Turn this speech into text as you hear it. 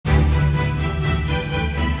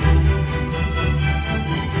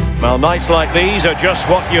Well, nights like these are just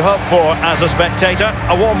what you hope for as a spectator.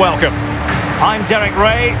 A warm welcome. I'm Derek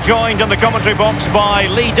Ray, joined in the commentary box by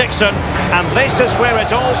Lee Dixon, and this is where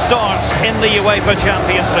it all starts in the UEFA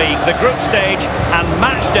Champions League, the group stage and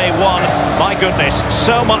match day one. My goodness,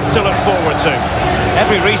 so much to look forward to.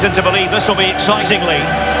 Every reason to believe this will be exciting, Lee.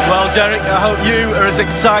 Well, Derek, I hope you are as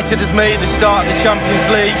excited as me at the start of the Champions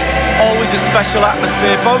League. Always a special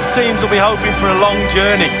atmosphere. Both teams will be hoping for a long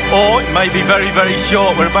journey, or it may be very, very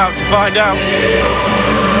short. We're about to find out.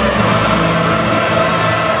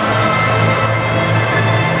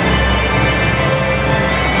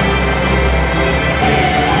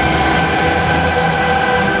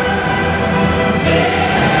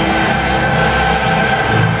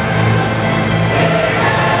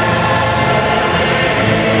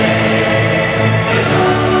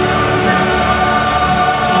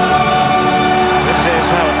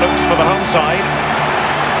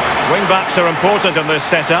 Wing-backs are important in this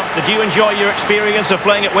setup. Did you enjoy your experience of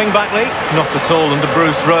playing at wing-back, Lee? Not at all under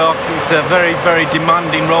Bruce Rock. It's a very, very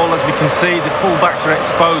demanding role, as we can see. The full-backs are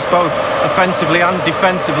exposed both offensively and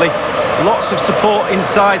defensively. Lots of support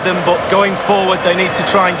inside them, but going forward they need to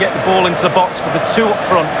try and get the ball into the box for the two up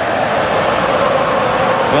front.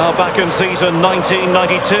 Well, back in season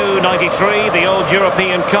 1992-93, the old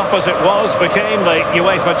European Cup as it was became the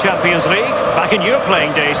UEFA Champions League. Back in your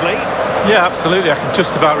playing days, Lee. Yeah, absolutely. I can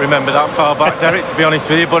just about remember that far back, Derek, to be honest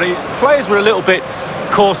with you. But players were a little bit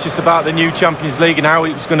cautious about the new Champions League and how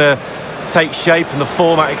it was going to take shape and the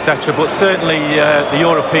format, etc. But certainly the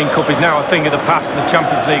European Cup is now a thing of the past, and the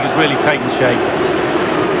Champions League has really taken shape.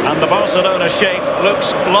 And the Barcelona shape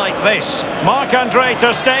looks like this. Marc-Andre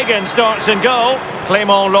ter Stegen starts in goal.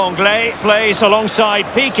 Clément Lenglet plays alongside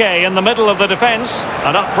Piqué in the middle of the defence.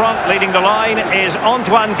 And up front, leading the line, is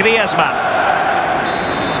Antoine Griezmann.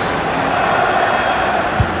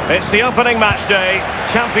 It's the opening match day.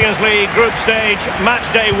 Champions League group stage,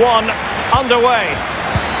 match day one, underway.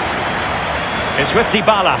 It's with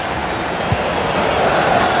Dybala.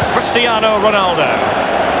 Cristiano Ronaldo.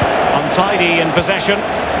 Untidy in possession.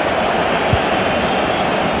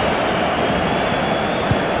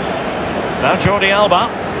 Now Jordi Alba.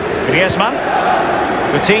 Griezmann.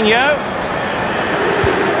 Coutinho.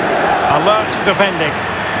 Alert defending.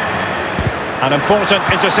 An important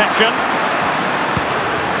interception.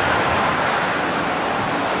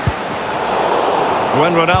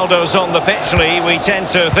 When Ronaldo's on the pitch, Lee, we tend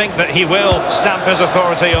to think that he will stamp his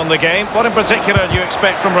authority on the game. What in particular do you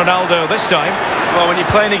expect from Ronaldo this time? Well, when you're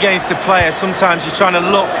playing against a player, sometimes you're trying to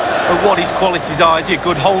look at what his qualities are. Is he a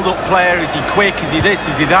good hold-up player? Is he quick? Is he this?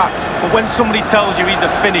 Is he that? But when somebody tells you he's a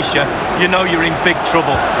finisher, you know you're in big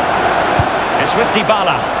trouble. It's with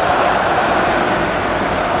Dybala.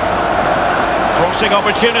 Crossing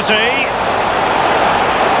opportunity.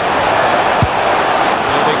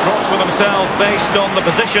 Cross with himself based on the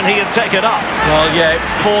position he had taken up. Well, yeah, it's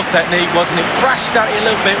poor technique, wasn't it? Thrashed at it a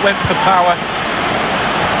little bit, went for power.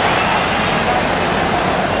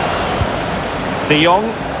 De Jong.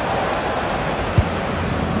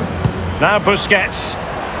 Now Busquets.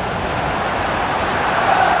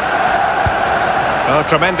 Oh,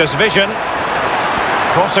 tremendous vision.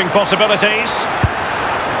 Crossing possibilities.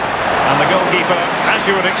 And the goalkeeper, as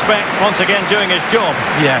you would expect, once again doing his job.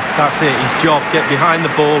 Yeah, that's it, his job. Get behind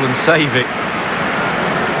the ball and save it.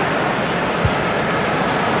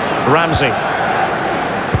 Ramsey.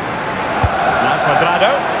 Now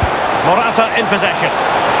Cuadrado. Morata in possession.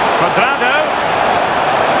 Cuadrado.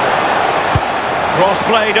 Cross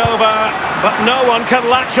played over, but no one can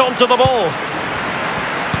latch onto the ball.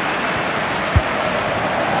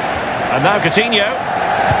 And now Coutinho.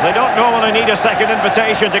 They don't normally need a second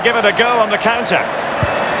invitation to give it a go on the counter.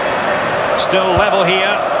 Still level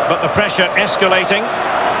here, but the pressure escalating.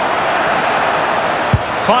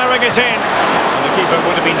 Firing it in. And the keeper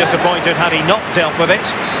would have been disappointed had he not dealt with it.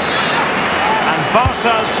 And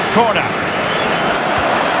Barca's corner.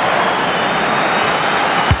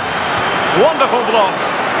 Wonderful block.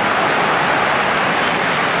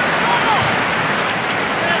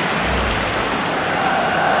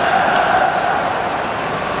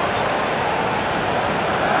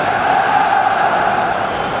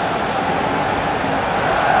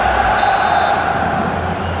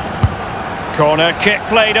 Corner kick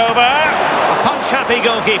played over. A punch-happy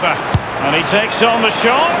goalkeeper. And he takes on the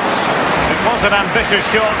shot. It was an ambitious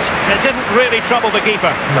shot. It didn't really trouble the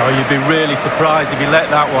keeper. No, you'd be really surprised if he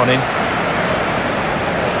let that one in.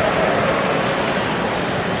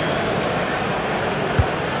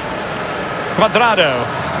 Cuadrado.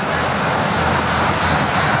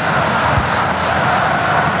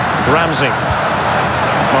 Ramsey.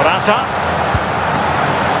 Morata.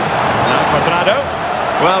 Now Cuadrado.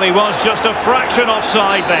 Well, he was just a fraction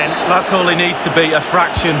offside then. That's all he needs to be, a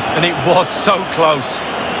fraction, and it was so close.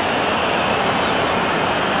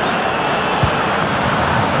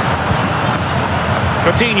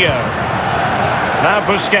 Coutinho. Now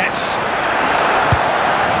Busquets.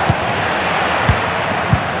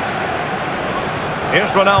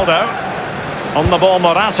 Here's Ronaldo. On the ball,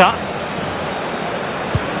 Morata.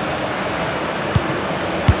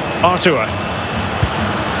 Artur.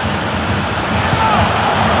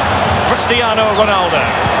 Cristiano Ronaldo.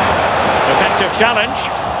 Effective challenge.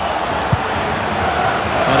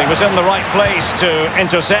 And he was in the right place to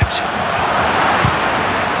intercept.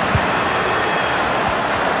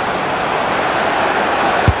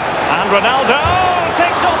 And Ronaldo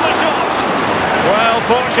takes on the shot. Well,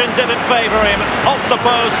 fortune didn't favour him. Off the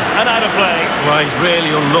post and out of play. Well, he's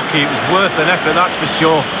really unlucky. It was worth an effort, that's for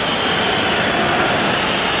sure.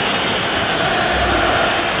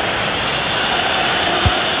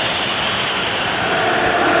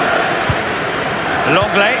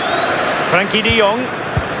 Longley, Frankie de Jong,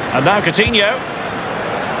 and now Coutinho.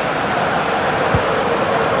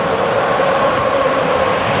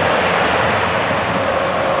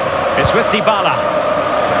 It's with Dybala,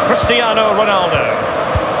 Cristiano Ronaldo,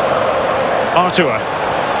 Artur,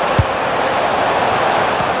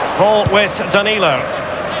 ball with Danilo.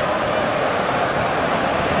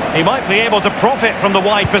 He might be able to profit from the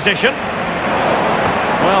wide position.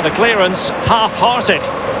 Well, the clearance half-hearted.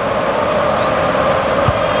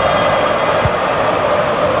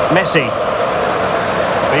 Messi.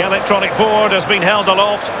 The electronic board has been held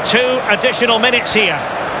aloft. 2 additional minutes here.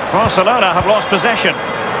 Barcelona have lost possession.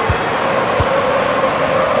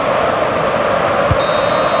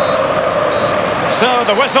 So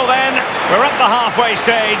the whistle then. We're at the halfway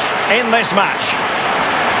stage in this match.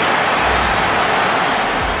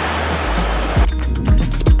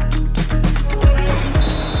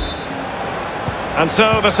 And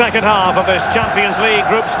so the second half of this Champions League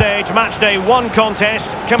group stage matchday 1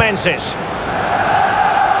 contest commences.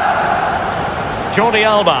 Jordi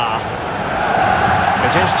Alba.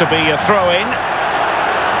 It is to be a throw-in.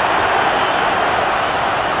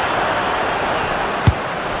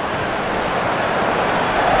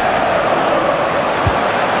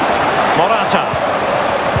 Morata.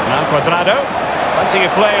 Now Cuadrado. Plenty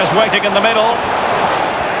of players waiting in the middle.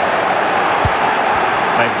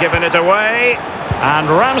 They've given it away. And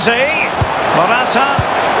Ramsey, Morata,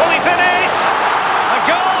 will he finish? A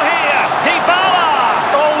goal here,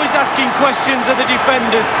 Dybala! Always asking questions of the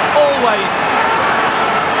defenders, always.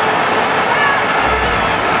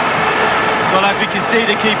 Well, as we can see,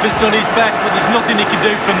 the keeper's done his best, but there's nothing he can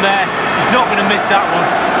do from there. He's not going to miss that one.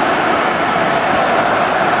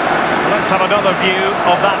 Let's have another view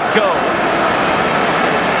of that goal.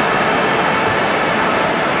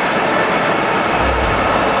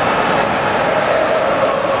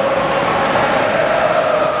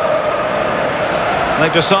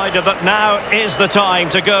 They've decided that now is the time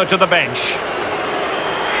to go to the bench.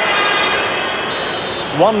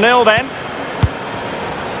 1-0 then.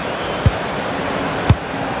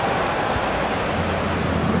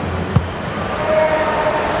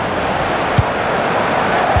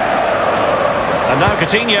 And now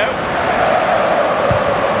Coutinho.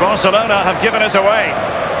 Barcelona have given us away.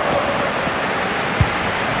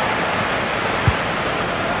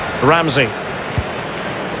 Ramsey.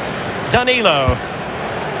 Danilo.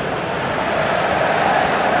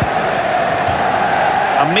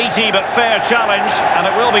 A meaty but fair challenge, and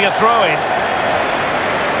it will be a throw-in.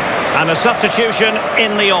 And a substitution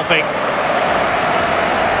in the offing.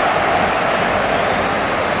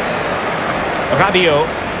 Rabiot.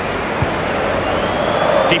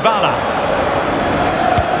 Dybala.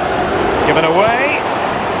 Given away.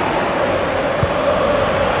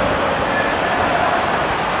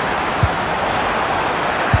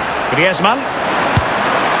 Griezmann.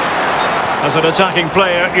 As an attacking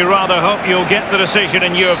player, you rather hope you'll get the decision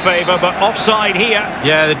in your favour, but offside here.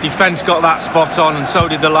 Yeah, the defence got that spot on, and so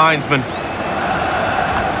did the linesman.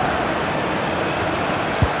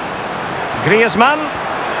 Griezmann.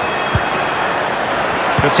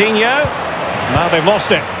 Coutinho. Now they've lost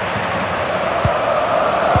it.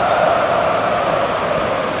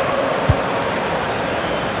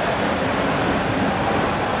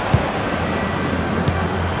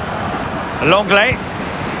 Longley.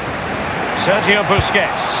 Sergio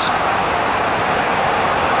Busquets.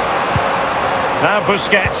 Now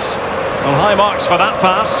Busquets. Well, high marks for that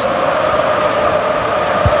pass.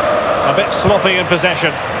 A bit sloppy in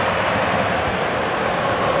possession.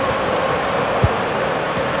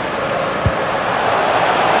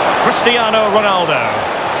 Cristiano Ronaldo.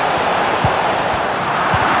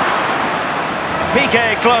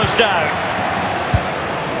 Piqué closed down.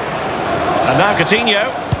 And now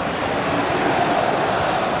Coutinho.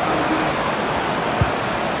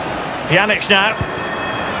 Pjanic now.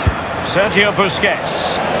 Sergio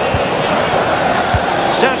Busquets.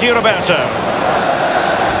 Sergio Roberto.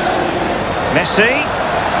 Messi.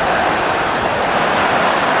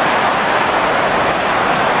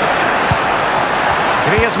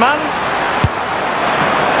 Griezmann.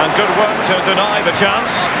 And good work to deny the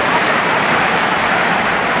chance.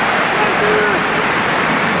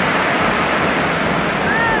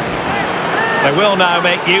 They will now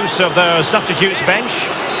make use of their substitutes bench.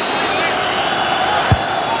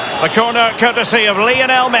 The corner courtesy of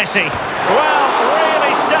Lionel Messi. Well,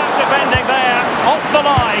 really stout defending there, off the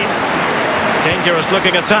line. Dangerous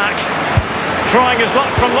looking attack. Trying his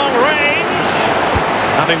luck from long range.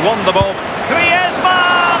 Having won the ball.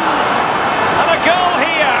 Griezmann! And a goal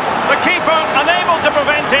here. The keeper unable to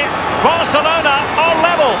prevent it. Barcelona are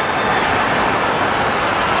level.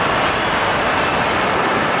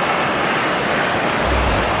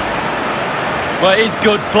 Well, it is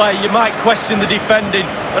good play. You might question the defending,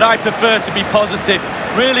 but I prefer to be positive.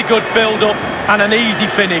 Really good build-up and an easy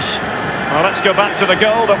finish. Well, let's go back to the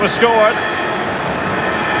goal that was scored.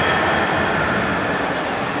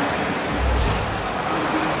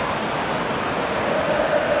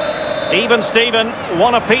 Even Steven,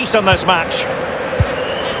 one apiece on this match.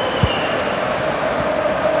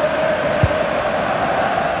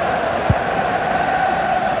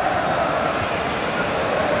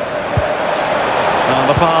 And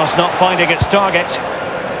the pass not finding its target.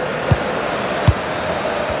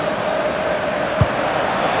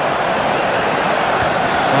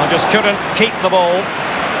 Well, just couldn't keep the ball.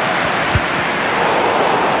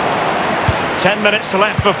 10 minutes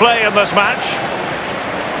left for play in this match.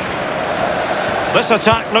 This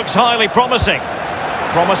attack looks highly promising.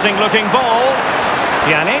 Promising looking ball.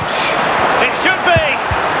 Pjanic. It should be.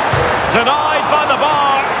 Denied by the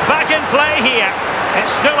bar. Back in play here.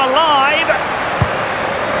 It's still alive.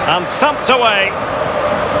 And thumped away.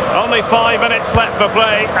 Only 5 minutes left for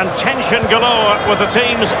play. And tension galore with the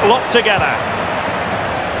teams locked together.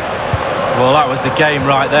 Well, that was the game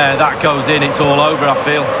right there. That goes in, it's all over, I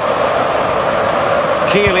feel.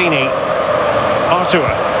 Chiellini. Artur.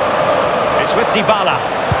 It's with Dybala.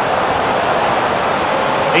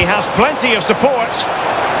 He has plenty of support.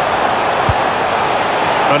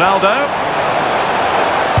 Ronaldo.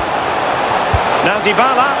 Now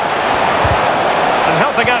Dybala. And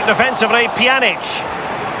helping out defensively, Pjanic.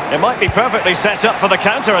 It might be perfectly set up for the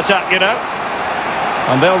counter-attack, you know.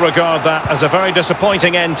 And they'll regard that as a very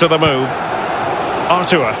disappointing end to the move.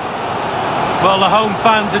 Artur. Well, the home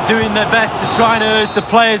fans are doing their best to try and urge the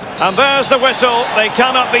players. And there's the whistle. They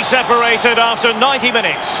cannot be separated after 90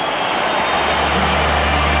 minutes.